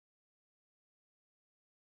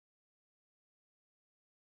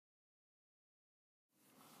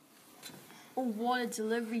Oh, what a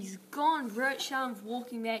delivery. He's gone. Rothschild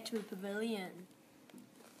walking back to the pavilion.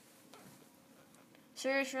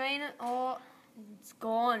 Serious Rainer. Oh, it's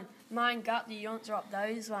gone. Mine gut, you don't drop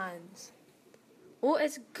those ones. Oh,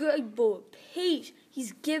 it's a good ball. Peach,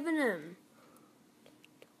 he's given him.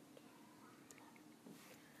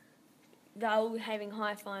 They're all having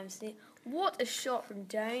high fives there. What a shot from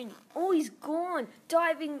Donny. Oh, he's gone.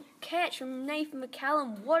 Diving catch from Nathan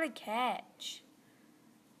McCallum. What a catch.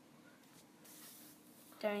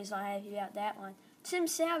 Donny's not happy about that one. Tim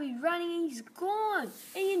Sowerby running in. He's gone.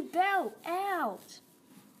 Ian Bell out.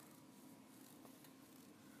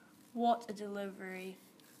 What a delivery.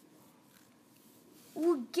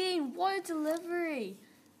 Oh, again, what a delivery.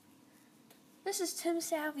 This is Tim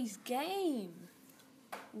Sowerby's game.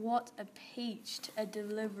 What a peach, a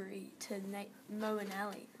delivery to Moeen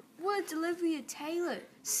Ali. What a delivery to Taylor.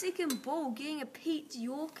 Second ball, getting a peach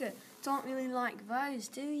Yorker. Don't really like those,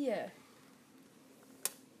 do you?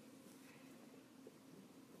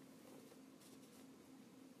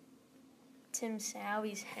 Tim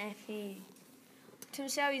Sowerby's happy. Tim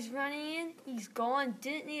Sowerby's running in. He's gone.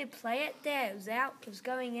 Didn't need to play it there. It was out. It was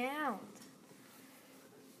going out.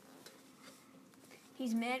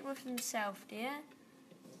 He's mad with himself there.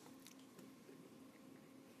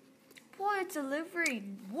 What a delivery.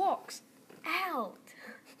 Walks out.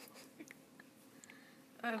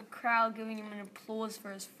 A crowd giving him an applause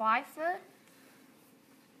for his 5 foot.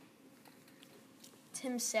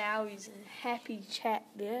 Tim Sowerby's in happy chat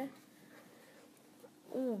there.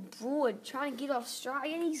 Oh, Broad trying to get off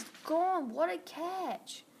strike and he's gone. What a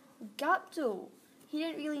catch. Guptill. He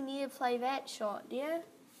didn't really need to play that shot, yeah?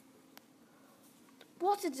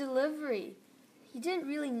 What a delivery. He didn't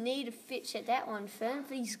really need to fetch at that one, Finn,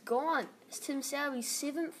 but he's gone. It's Tim Sowerby's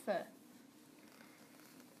 7th foot.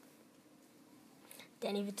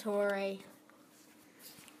 Danny Vettori.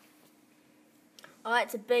 Oh,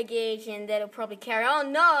 it's a big edge and that'll probably carry. Oh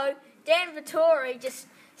no! Dan Vettori just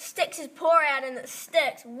sticks his paw out and it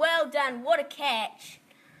sticks. Well done, what a catch.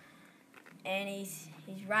 And he's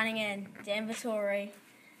running in. Dan Vettori.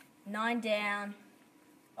 9 down.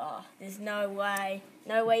 Oh, there's no way.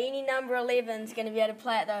 No way any number 11's going to be able to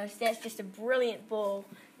play it though. That's just a brilliant ball.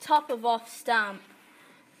 Top of off stump.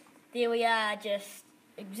 There we are, just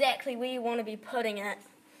exactly where you want to be putting it.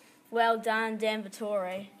 Well done, Dan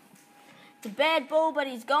Vettori. It's a bad ball, but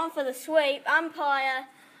he's gone for the sweep. Umpire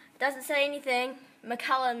doesn't say anything.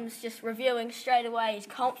 McCullum's just reviewing straight away. He's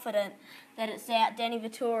confident that it's out. Danny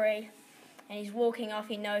Vettori. And he's walking off.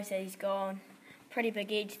 He knows that he's gone. Pretty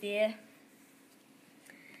big edge there.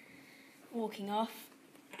 Walking off.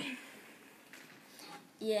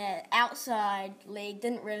 Yeah, outside leg.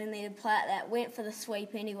 Didn't really need to play at that. Went for the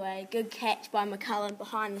sweep anyway. Good catch by McCullum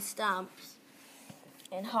behind the stumps.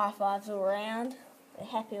 And high fives all around. They're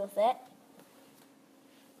happy with that.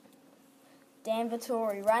 Dan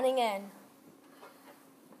Vettori running in.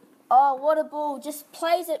 Oh, what a ball. Just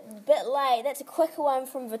plays it a bit late. That's a quicker one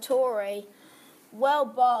from Vettori. Well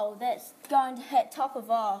bowled. That's going to hit top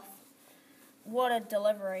of off. What a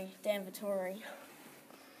delivery, Dan Vettori.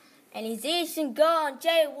 And he's edged and gone.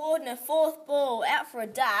 Jay Warden, 4th ball, out for a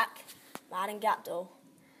duck. Martin Guptill.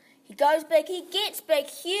 He goes big, he gets big.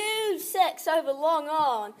 Huge 6 over long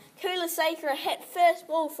on. Kulasekara hit first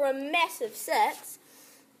ball for a massive 6.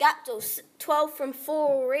 Guptill, 12 from 4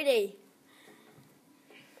 already.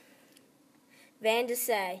 Van der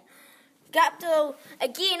Say. Guptill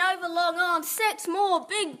again over long on. 6 more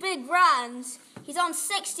big runs. He's on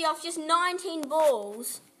 60 off just 19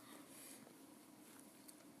 balls.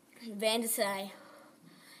 Van der Say.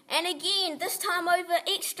 And again, this time over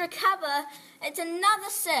extra cover. It's another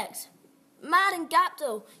 6. Martin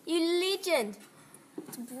Guptill, you legend.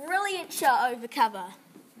 It's a brilliant shot over cover.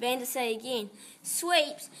 Van der Say again.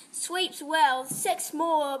 Sweeps well. 6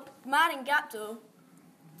 more. Martin Guptill.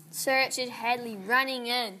 Sir Richard Hadley running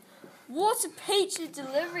in. What a peach of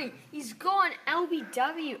delivery. He's gone.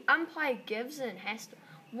 LBW. Umpire Gibson has to.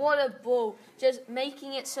 What a ball. Just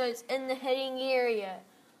making it so it's in the hitting area.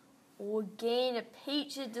 Oh, again, a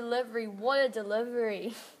peach of delivery. What a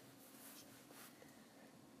delivery.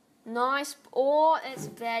 Nice. Oh, that's a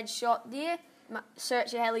bad shot there. Sir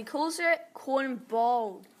Richard Hadley calls it. Caught him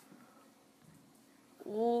bowled.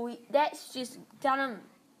 Oh, that's just done him.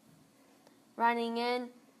 Running in.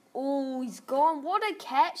 Oh, he's gone. What a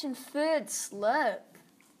catch and 3rd slip.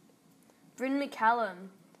 Bryn McCallum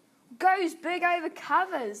goes big over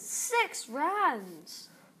covers. 6 runs.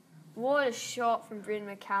 What a shot from Bryn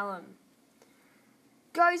McCallum.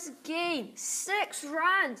 Goes again. 6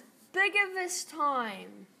 runs. Bigger this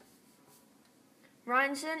time.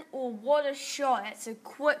 runs in. Oh, what a shot. That's a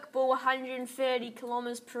quick ball, 130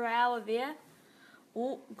 kilometres per hour there.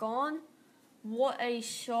 Oh, gone. What a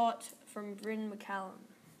shot from Bryn McCallum.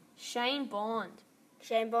 Shane Bond.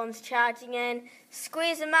 Shane Bond's charging in.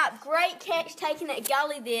 Squares him up. Great catch taking that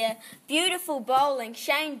gully there. Beautiful bowling.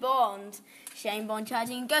 Shane Bond. Shane Bond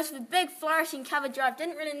charging in. Goes for a big flourishing cover drive.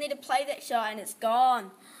 Didn't really need to play that shot and it's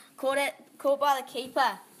gone. Caught by the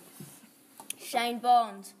keeper. Shane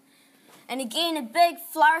Bond. And again, a big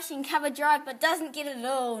flourishing cover drive, but doesn't get it at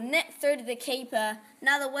all. Nicked through to the keeper.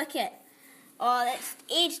 Another wicket. Oh, that's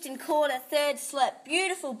edged and caught a third slip.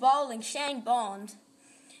 Beautiful bowling, Shane Bond.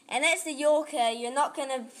 And that's the Yorker. You're not going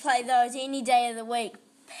to play those any day of the week.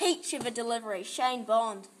 Peach of a delivery, Shane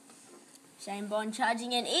Bond. Shane Bond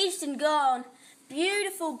charging in, edged and gone.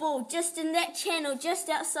 Beautiful ball, just in that channel, just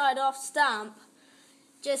outside off stump.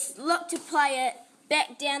 Just looked to play it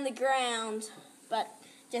back down the ground, but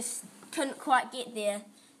just couldn't quite get there.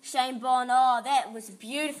 Shane Bond, oh, that was a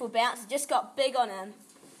beautiful bounce. It just got big on him.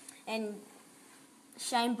 And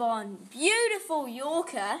Shane Bond, beautiful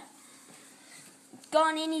Yorker.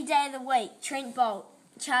 Gone any day of the week. Trent Boult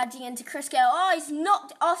charging into Chris Gayle. Oh, he's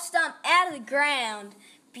knocked off stump out of the ground.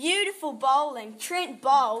 Beautiful bowling. Trent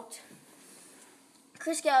Boult.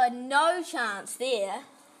 Chris Gayle had no chance there.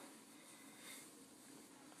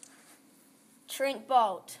 Trent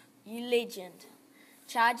Boult, you legend.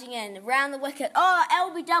 Charging in, around the wicket. Oh,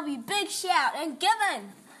 LBW, big shout, and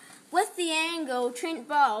given. With the angle, Trent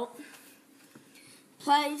Boult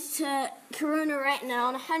plays to Karunaratne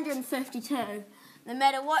on 152. No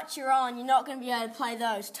matter what you're on, you're not going to be able to play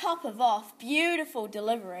those. Top of off, beautiful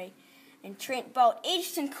delivery. And Trent Boult,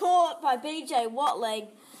 edged and caught by BJ Watling.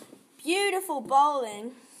 Beautiful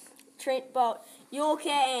bowling. Trent Boult, Yorker,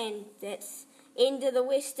 and that's end of the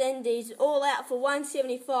West Indies, all out for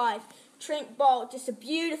 175. Trent Boult, just a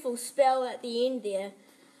beautiful spell at the end there.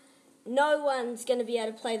 No one's going to be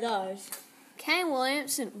able to play those. Kane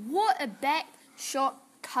Williamson, what a back shot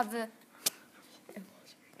cover.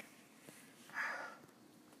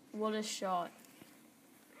 What a shot.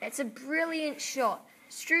 That's a brilliant shot.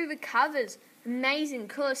 Struve covers. Amazing.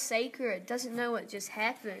 Kulaseka doesn't know what just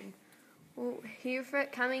happened. Well,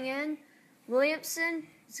 Hereford coming in. Williamson,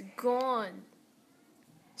 it's gone.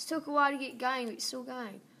 It took a while to get going, but it's still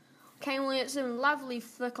going. Kane Williamson, lovely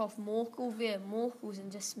flick off Morkel there. Morkel's in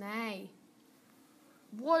dismay.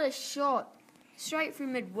 What a shot. Straight through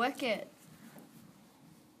mid-wicket.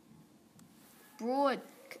 Broad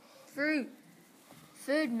through.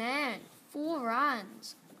 Third man. 4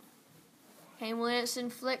 runs. Kane Williamson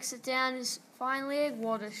flicks it down his fine leg.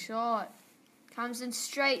 What a shot. Comes in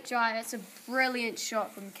straight drive. That's a brilliant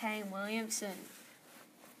shot from Kane Williamson.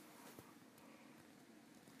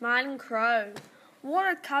 Martin Crowe.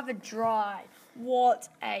 What a cover drive. What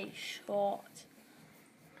a shot.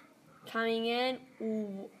 Coming in.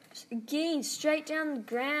 Ooh, again, straight down the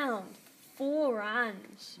ground. 4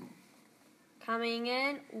 runs. Coming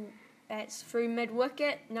in. Ooh, that's through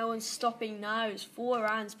mid-wicket. No one's stopping those. 4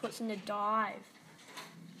 runs. Puts in a dive.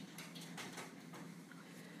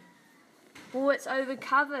 Oh, it's over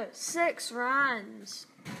cover. 6 runs.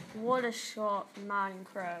 What a shot from Martin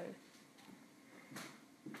Crowe.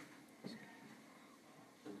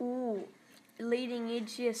 Ooh, leading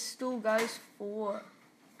edge here still goes 4.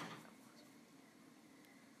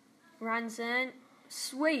 Runs in.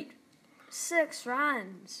 Sweet. 6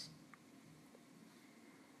 runs.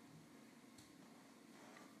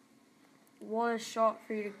 What a shot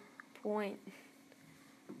through the point.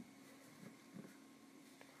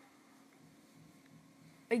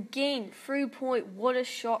 Again, through point. What a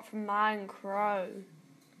shot from Martin Crowe.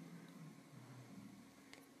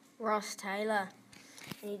 Ross Taylor.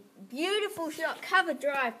 Beautiful shot, cover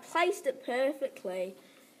drive, placed it perfectly.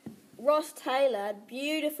 Ross Taylor,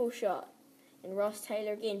 beautiful shot. And Ross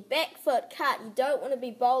Taylor again, back foot cut. You don't want to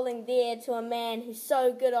be bowling there to a man who's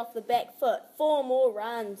so good off the back foot. 4 more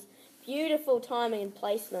runs. Beautiful timing and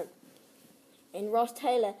placement. And Ross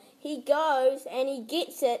Taylor, he goes and he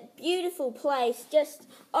gets it. Beautiful place, just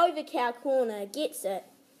over cow corner, gets it.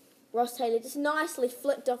 Ross Taylor just nicely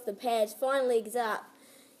flicked off the pads, fine legs up.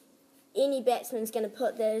 Any batsman's going to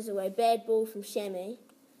put those away. Bad ball from Shammy.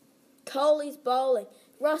 Kohli's bowling.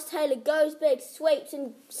 Ross Taylor goes big, sweeps,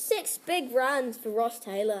 and 6 big runs for Ross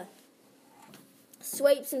Taylor.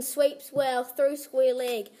 Sweeps and sweeps well through square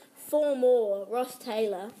leg. 4 more, Ross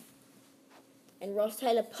Taylor. And Ross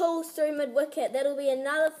Taylor pulls through mid-wicket. That'll be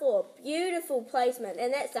another 4. Beautiful placement.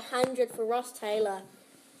 And that's 100 for Ross Taylor.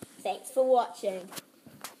 Thanks for watching.